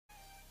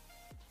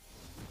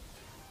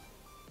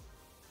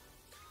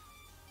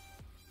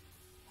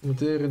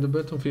There in the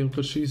battlefield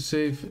because she's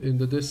safe in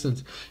the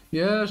distance.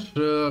 Yeah,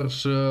 sure,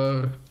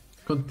 sure.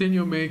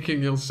 Continue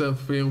making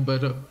yourself feel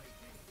better.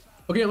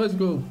 Okay, let's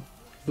go.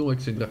 Do like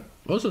Syndra.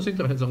 Also,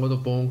 Syndra has a lot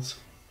of balls.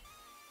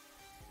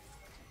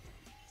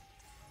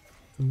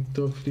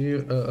 Top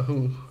tier.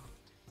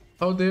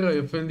 How dare I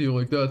offend you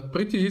like that?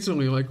 Pretty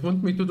easily. Like,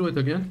 want me to do it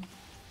again?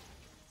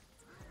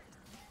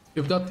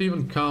 If that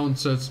even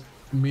counts as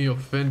me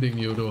offending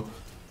you, though.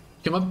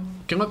 Come up,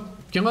 come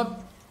up, come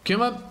up,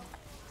 come up.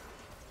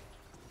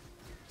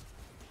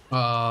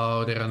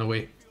 Oh, they ran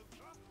away.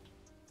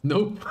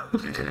 Nope.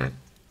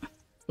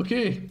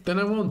 Okay, then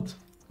I won't.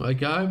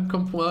 Like, I'm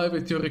comply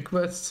with your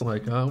requests.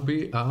 Like, I'll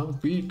be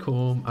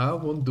calm. I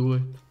won't do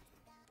it.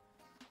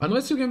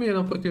 Unless you give me an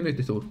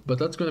opportunity to, but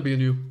that's gonna be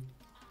new.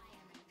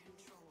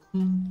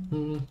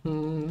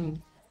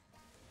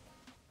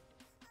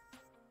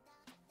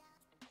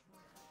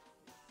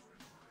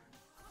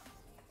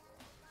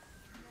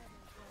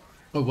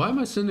 Oh, why am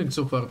I sending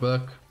so far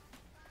back?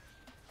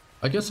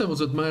 I guess I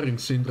was admiring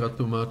Syndra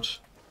too much.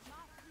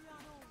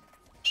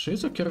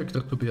 She's a character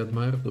to be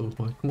admired though,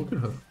 like, look at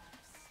her.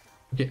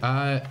 Okay,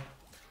 I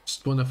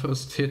just wanna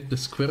first hit the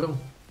squirrel.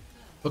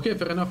 Okay,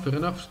 fair enough, fair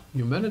enough.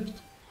 You managed.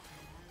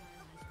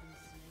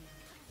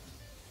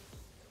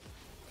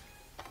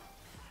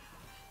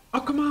 Oh,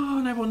 come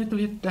on, I wanted to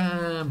hit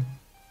them.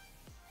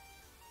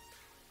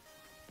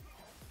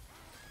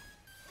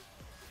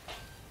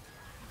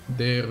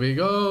 There we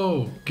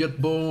go.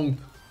 Get boned.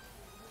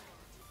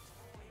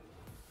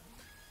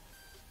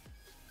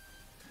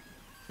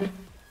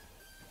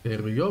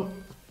 There we go.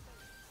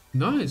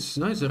 Nice,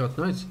 nice, Zerat,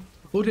 nice.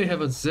 Oh, they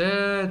have a Z.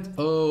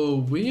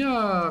 Oh, we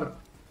are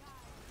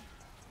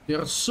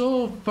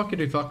so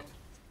fuckity fucked.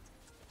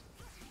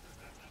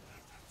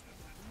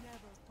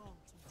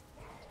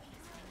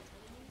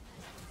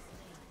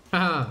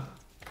 Haha.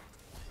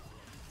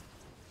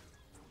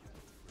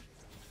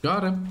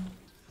 Got him.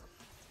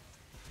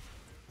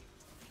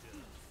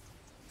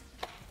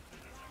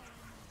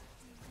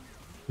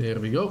 There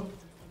we go.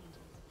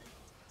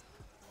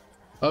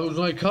 I was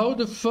like, how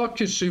the fuck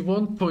is she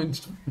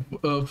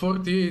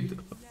 1.48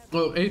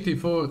 or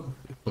 84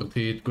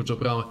 48, good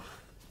job, Rama,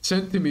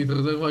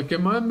 centimeters? They're like,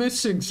 am I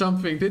missing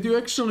something? Did you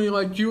actually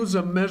like use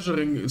a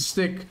measuring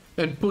stick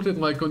and put it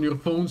like on your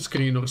phone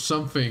screen or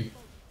something?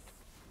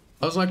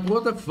 I was like,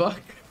 what the fuck?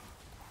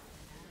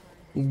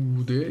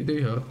 Ooh,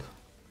 they hurt.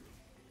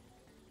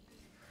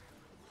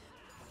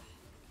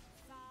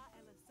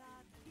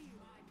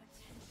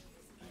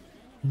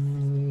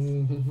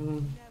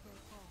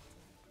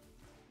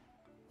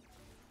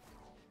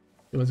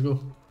 Let's go.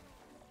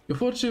 You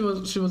thought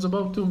she was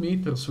about 2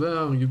 meters.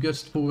 Well, you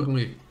guessed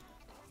poorly.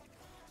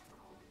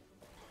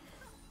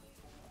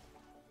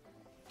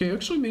 Okay, you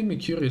actually made me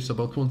curious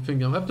about one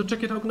thing. I'll have to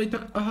check it out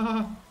later.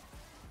 Ah.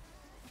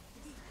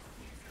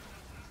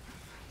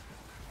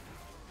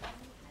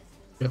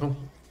 Careful.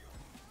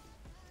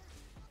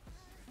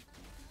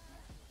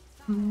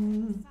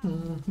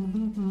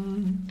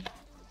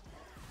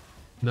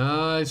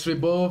 Nice, we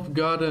both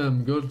got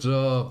him. Good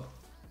job.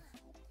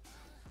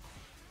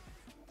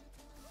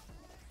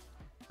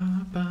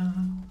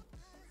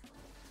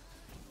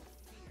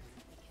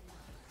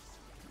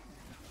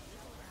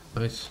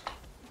 Nice.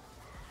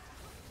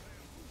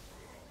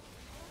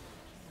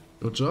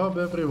 Good job,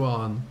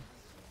 everyone.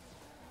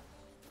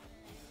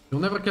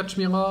 You'll never catch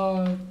me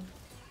alive.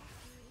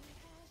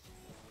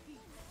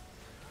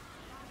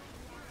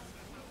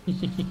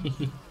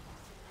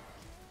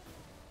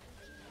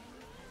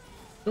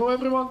 Go,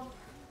 everyone.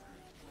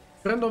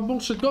 Friend of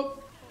bullshit, go.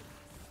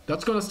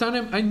 That's gonna stand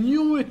him. I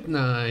knew it.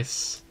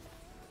 Nice.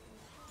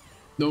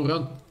 No,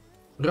 run.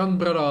 Run,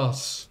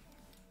 brothers.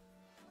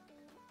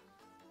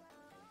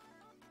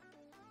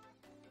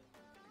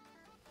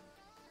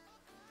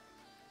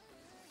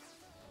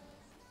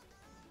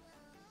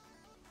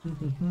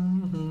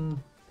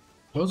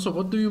 Also,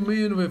 what do you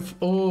mean with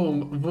all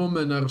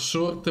women are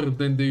shorter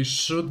than they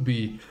should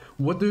be?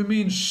 What do you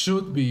mean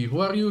should be? Who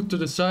are you to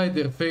decide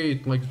their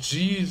fate? Like,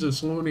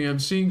 Jesus, Looney, I'm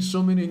seeing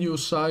so many new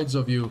sides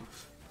of you.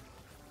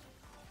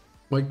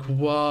 Like,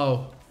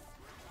 wow.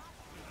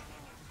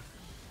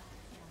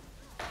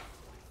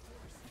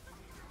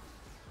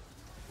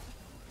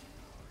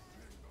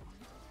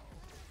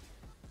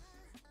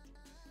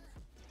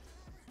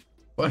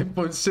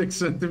 .6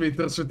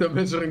 centimeters with a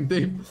measuring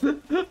tape.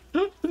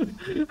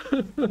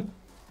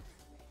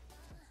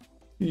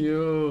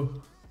 Yo.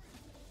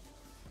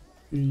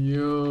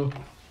 Yo.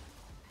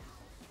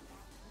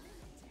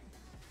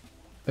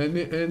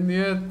 And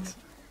yet,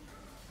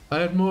 I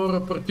had more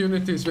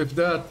opportunities with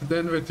that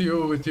than with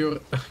you, with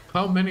your,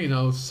 how many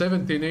now?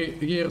 17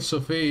 years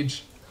of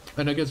age.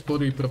 And I guess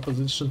body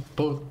proposition.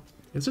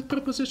 Is it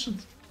proposition?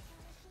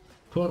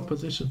 Poor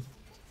position.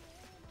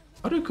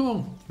 How do you call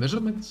them?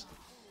 Measurements?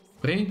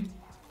 Brain?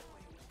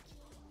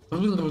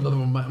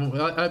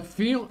 I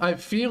feel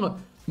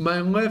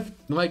my left,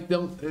 like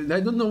I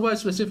don't know why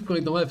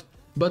specifically the left,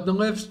 but the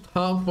left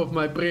half of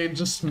my brain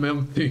just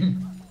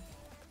melting.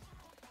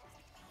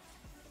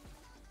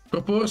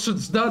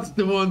 Proportions, that's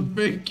the one,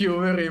 thank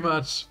you very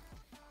much.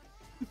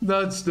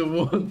 That's the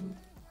one.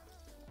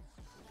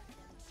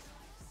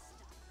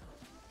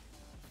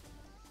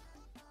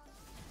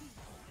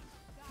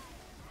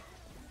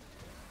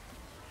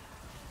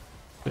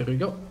 There we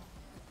go.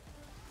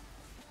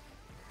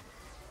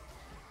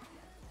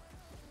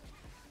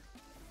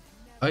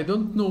 I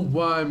don't know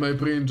why my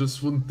brain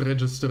just wouldn't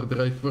register the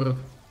right word.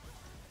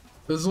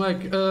 It's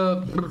like,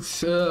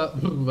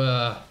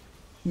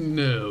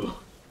 no.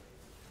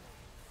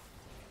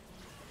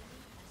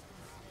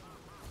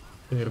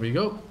 There we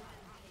go.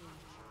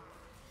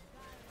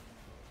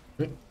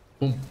 Okay.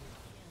 Boom.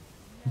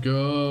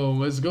 Go,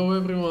 let's go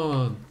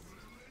everyone.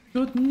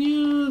 Good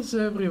news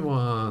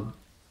everyone.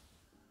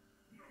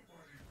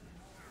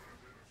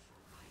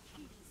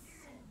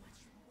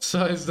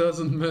 Size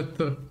doesn't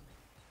matter.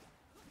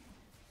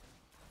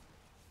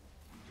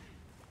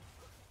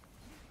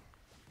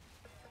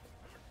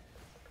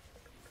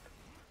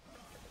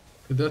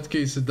 In that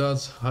case it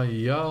does.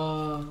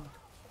 Hiya.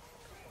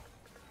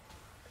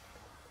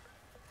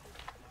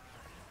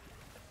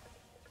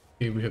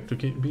 Okay, we have to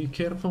be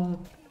careful.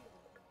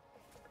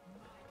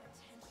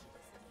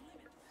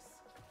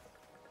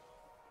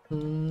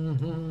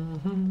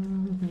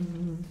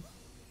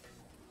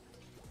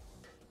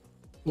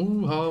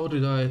 Ooh, how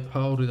did I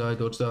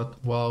dodge that?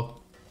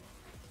 Wow.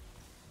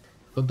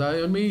 Don't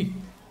die on me.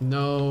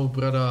 No,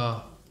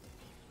 brother.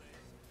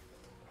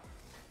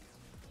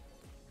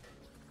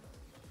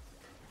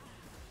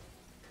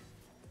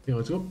 Okay,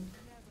 let's go.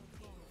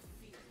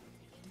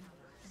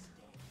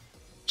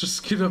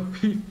 Just get a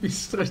PP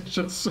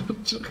stretcher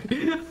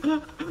surgery.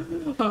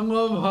 I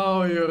love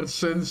how you're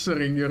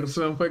censoring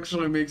yourself.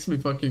 Actually makes me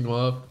fucking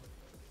laugh.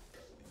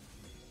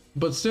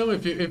 But still,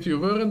 if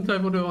you weren't, I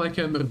would have like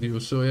hammered you,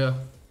 so yeah.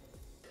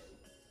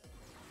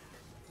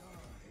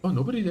 Oh,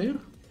 nobody there?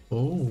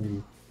 Oh.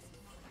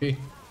 Okay.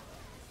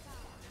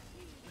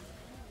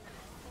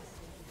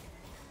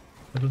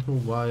 I don't know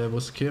why I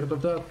was scared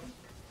of that.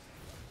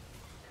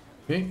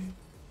 Okay.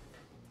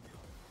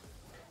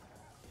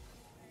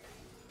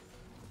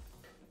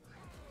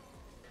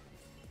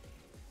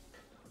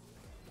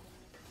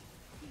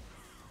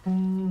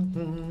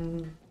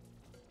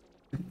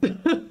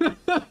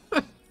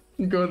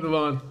 Good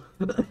one.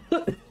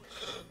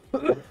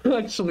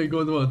 Actually,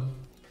 good one.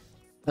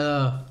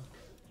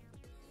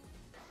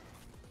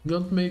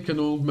 Don't make an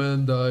old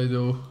man die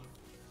though.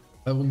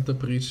 I wouldn't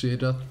appreciate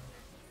that.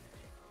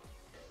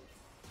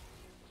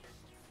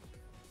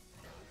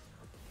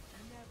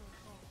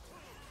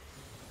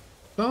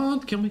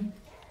 Don't kill me.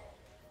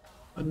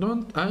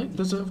 I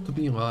deserve to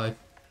be alive.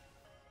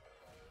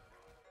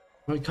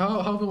 Like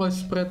how will I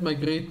spread my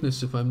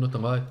greatness if I'm not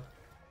alive?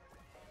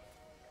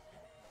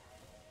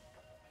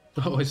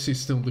 Oh, I see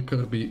still the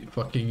Kirby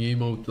fucking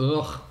emote.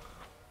 Ugh.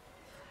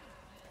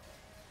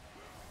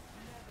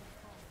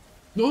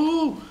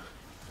 No!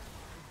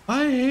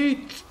 I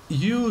hate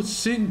you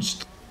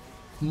Singed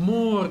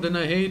more than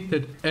I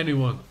hated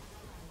anyone.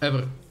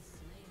 Ever.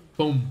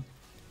 Boom.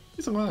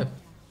 He's alive.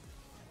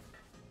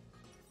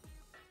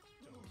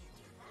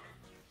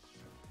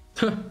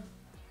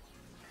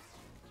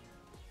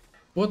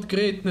 What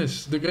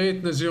greatness? The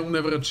greatness you'll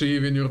never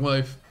achieve in your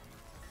life.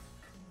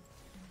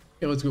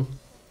 Okay, let's go.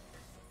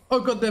 Oh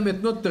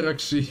goddammit, not the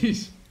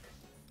Raxis.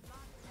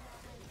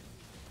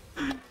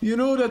 You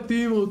know that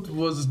emote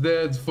was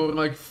dead for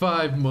like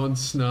 5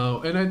 months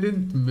now, and I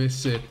didn't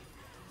miss it.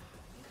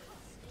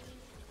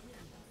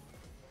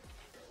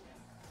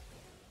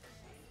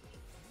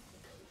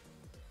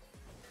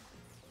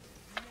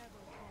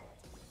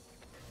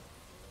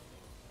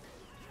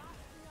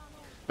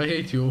 I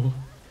hate you.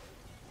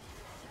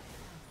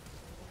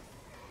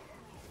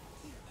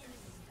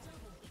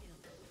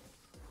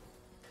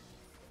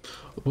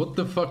 What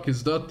the fuck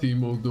is that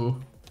emote though?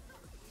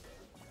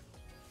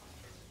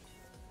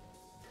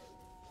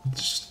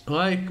 Just,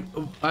 like,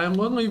 I'm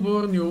only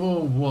warn you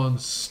all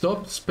once.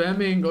 Stop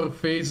spamming or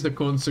face the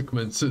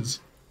consequences.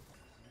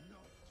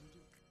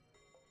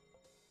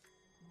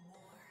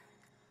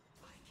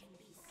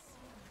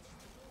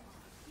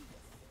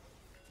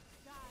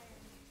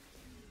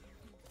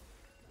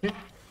 Yeah.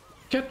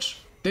 Catch.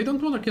 They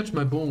don't want to catch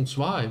my bones.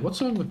 Why?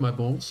 What's wrong with my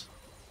bones?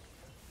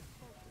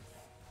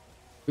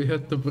 We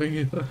had to bring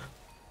it.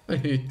 I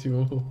hate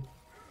you.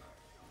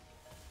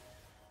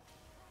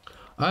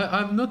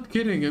 I'm not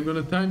kidding. I'm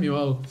gonna time you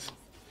out.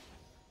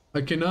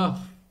 Like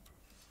enough.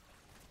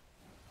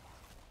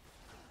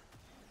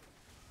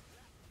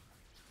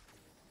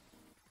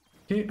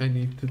 Okay, I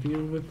need to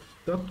deal with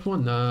that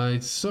one.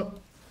 Nice. So,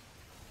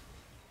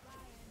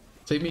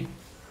 save me.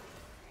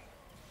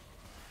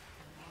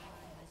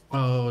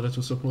 Oh, that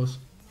was so close.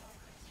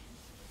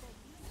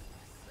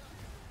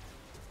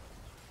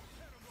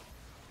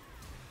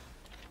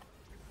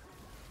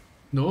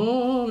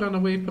 No, run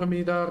away from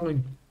me,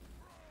 darling.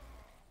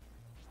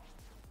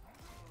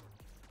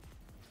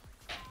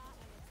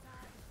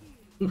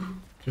 Oof,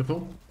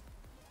 careful.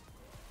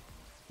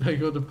 I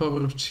got the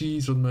power of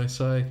cheese on my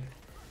side.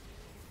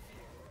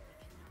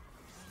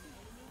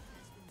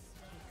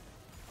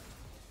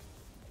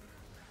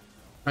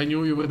 I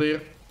knew you were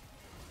there.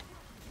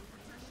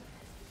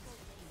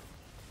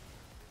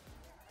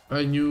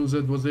 I knew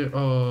that was there.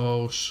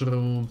 Oh,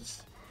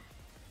 shrooms.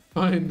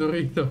 Fine,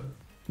 Dorito.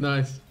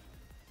 Nice.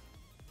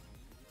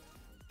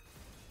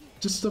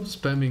 Just stop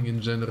spamming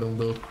in general,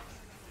 though.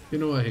 You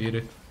know I hate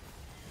it.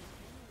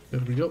 There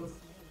we go.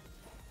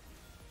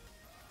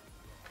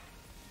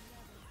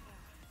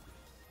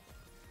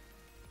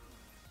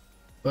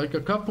 Like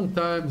a couple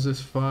times is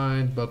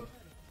fine, but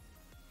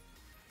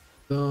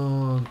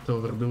don't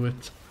overdo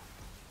it.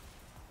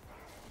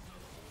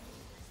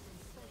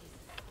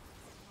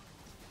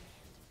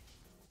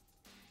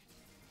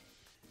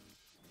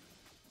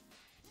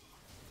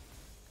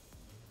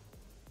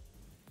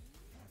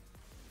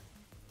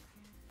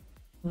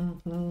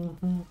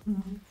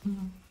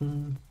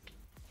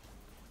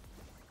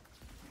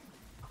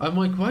 I'm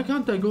like, why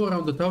can't I go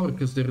around the tower?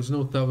 Because there is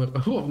no tower.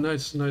 Oh,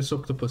 nice, nice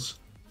octopus.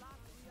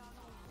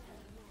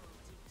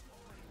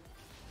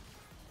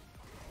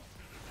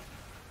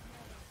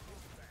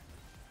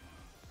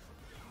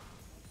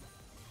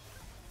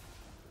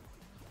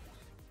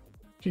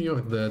 Okay,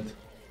 you're dead.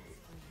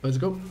 Let's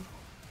go.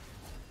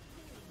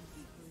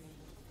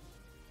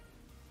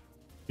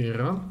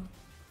 Here on.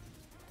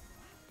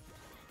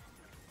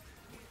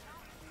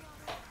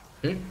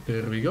 Okay,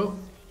 there we go.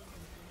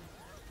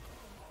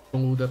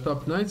 Follow that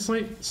up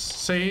nicely.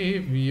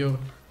 Save your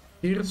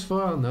tears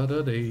for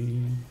another day.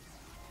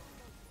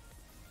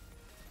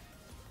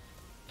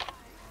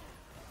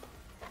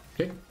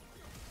 Okay.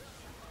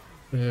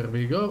 There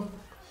we go.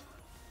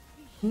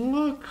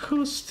 Look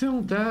who's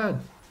still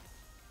dead.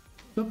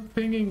 The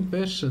pinging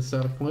bitches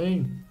are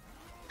playing.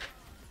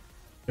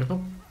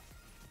 Careful.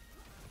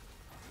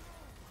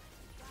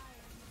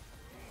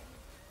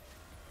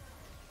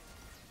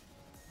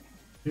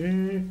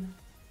 Okay.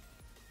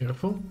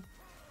 Careful.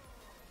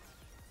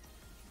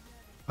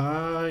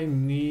 I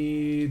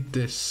need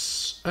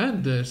this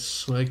and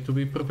this, like, to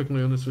be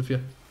perfectly honest with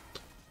you.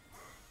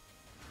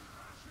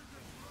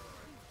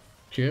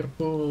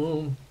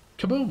 Careful.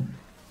 Kaboom!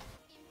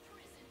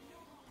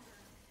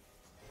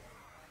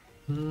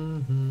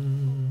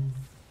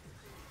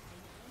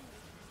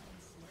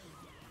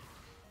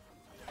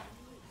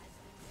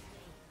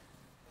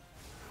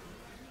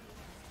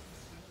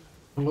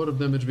 A lot of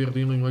damage we're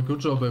dealing with. Good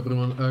job,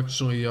 everyone.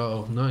 Actually,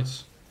 oh,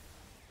 nice.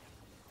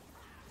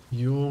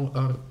 You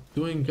are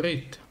doing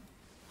great.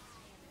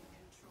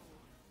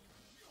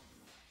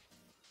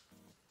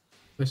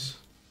 Nice.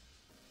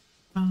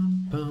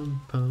 Pum,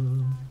 pum,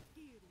 pum.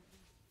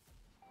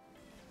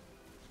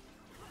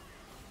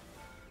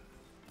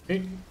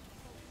 Okay.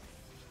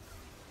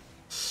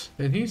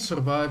 And he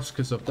survives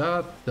because of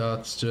that.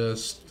 That's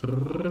just...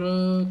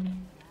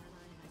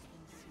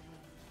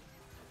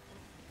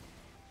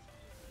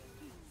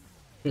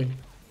 Okay.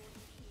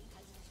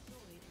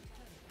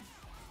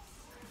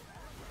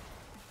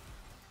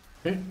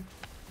 Okay.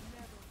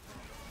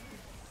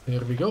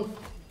 There we go.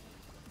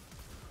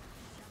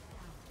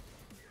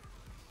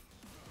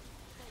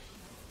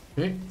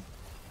 Okay.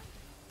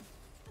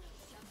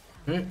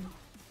 Okay.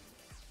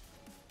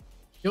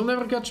 You'll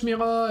never catch me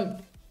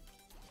alive.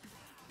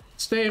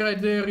 Stay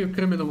right there, you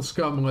criminal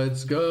scum.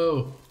 Let's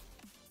go.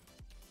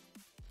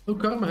 Oh,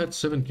 Karma had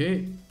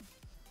 7k.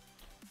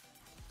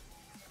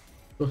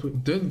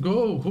 Then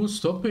go. Who's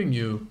stopping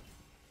you?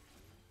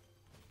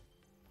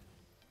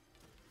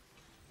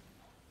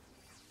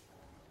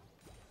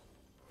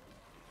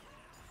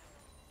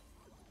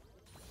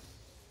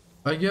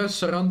 I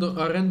guess a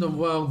random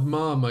wild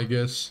mom, I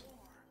guess.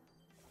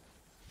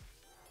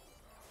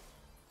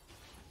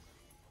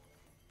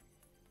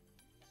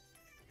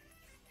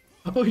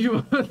 Oh,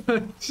 you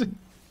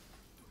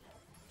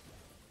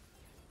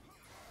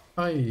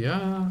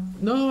yeah.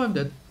 No, I'm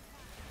dead.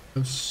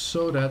 I'm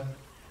so dead.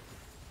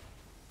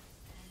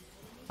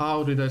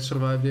 How did I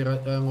survive there?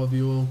 I love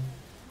you.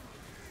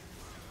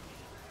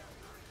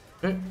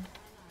 Okay.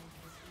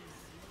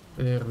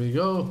 There we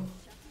go.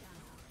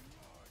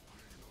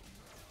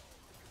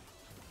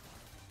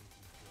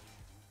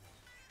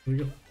 Here we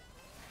go.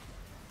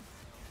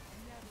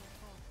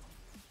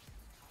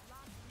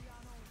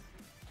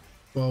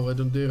 Wow, I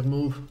don't dare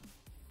move.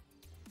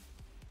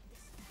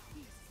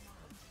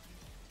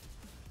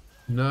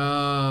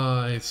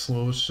 Nice,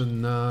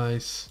 Lotion,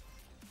 nice.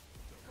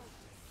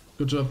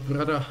 Good job,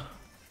 brother.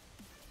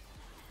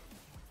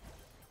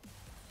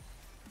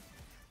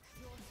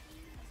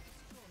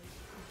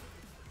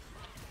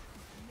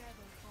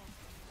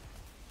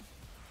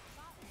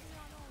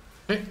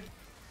 Hey.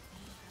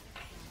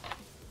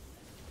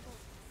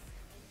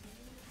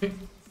 Hey.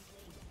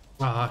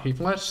 Ah, he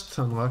flashed,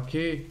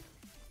 unlucky.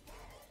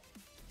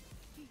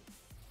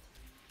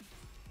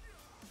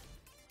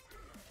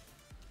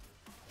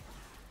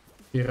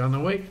 He ran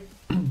away.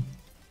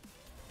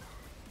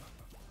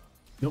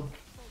 Nope.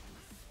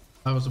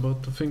 I was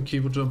about to think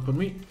he would jump on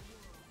me.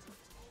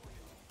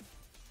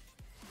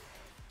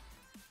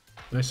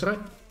 Nice try.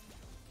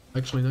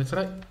 Actually, nice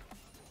try.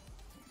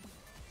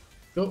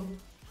 Go.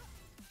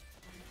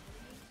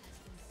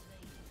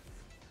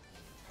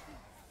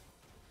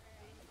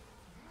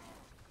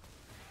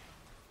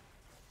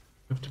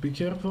 Have to be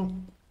careful.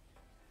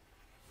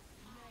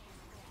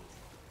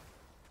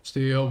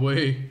 Stay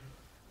away.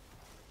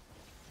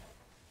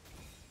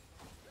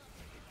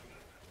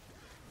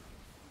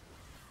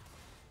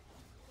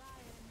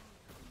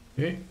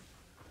 Okay.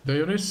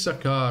 Dionys a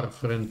car,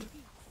 friend.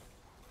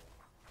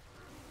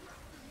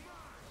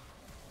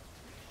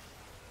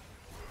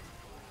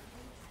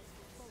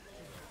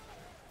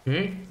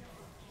 Okay.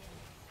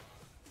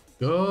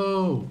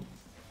 Go!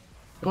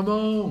 Come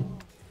on!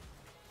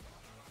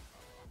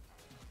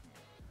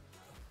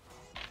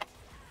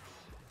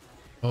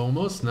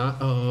 Almost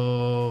not.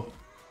 Oh.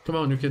 Come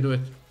on, you can do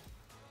it.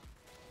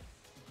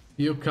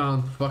 You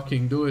can't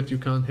fucking do it. You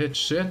can't hit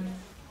shit.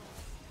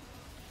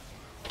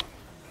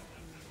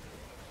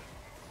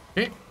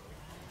 Okay.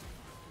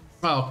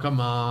 Oh, come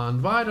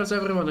on. Why does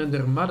everyone and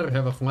their mother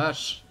have a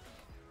flash?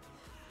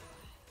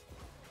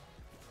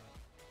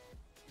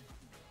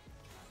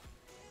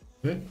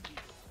 Okay.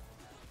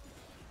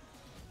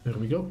 There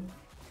we go.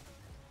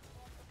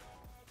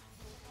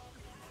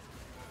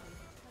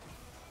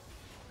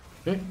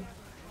 Okay.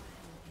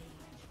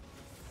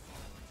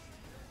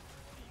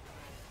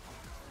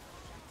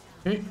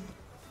 Okay.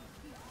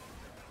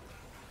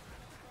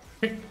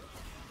 Okay.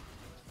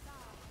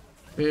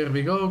 There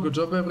we go. Good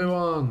job,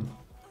 everyone.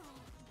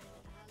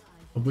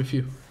 I'm with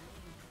you.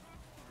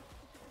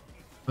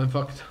 I'm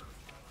fucked.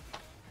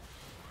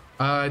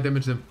 I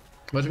damaged him.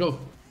 Let's go.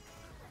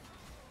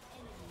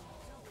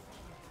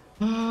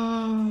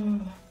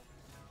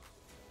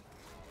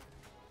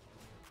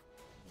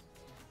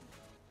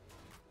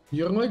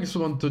 Your legs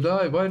want to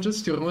die. Why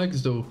just your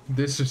legs though?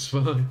 This is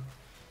fine.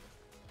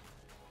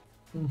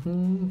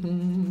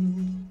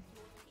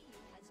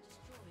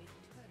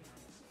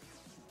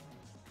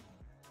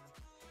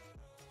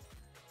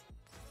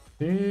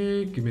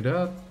 Hey, give me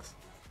that.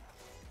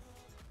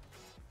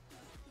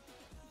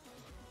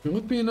 Will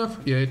it be enough?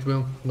 Yeah, it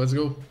will. Let's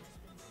go.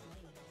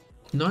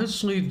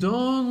 Nicely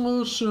done,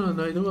 Lucian.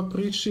 I do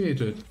appreciate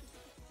it.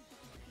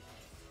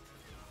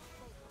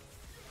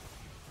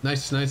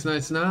 Nice, nice,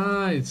 nice,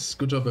 nice.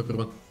 Good job,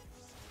 everyone.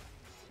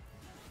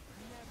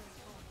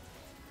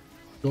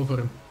 Go for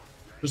him.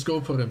 Just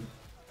go for him.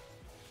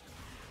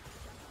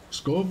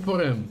 Just go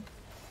for him.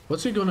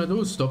 What's he gonna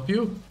do? Stop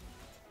you?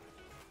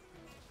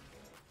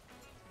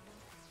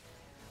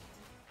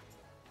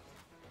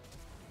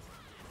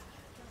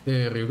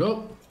 There you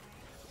go.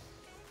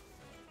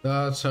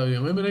 That's how you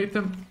eliminate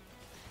them.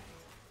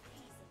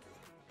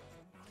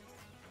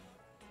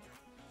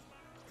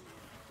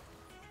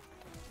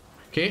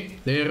 Okay,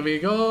 there we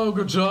go.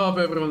 Good job,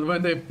 everyone.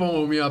 When they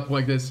pummel me up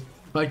like this,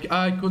 like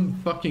I couldn't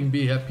fucking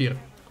be happier.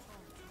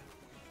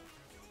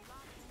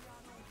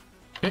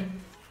 Okay.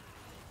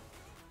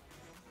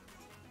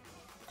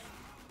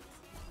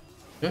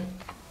 Okay.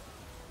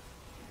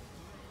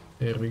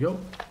 There we go.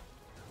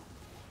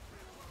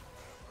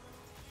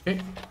 Okay.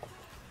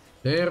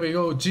 There we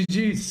go.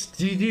 GG's.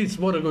 GG's.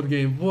 What a good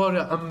game. What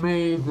an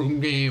amazing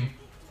game.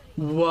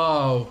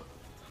 Wow.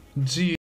 G.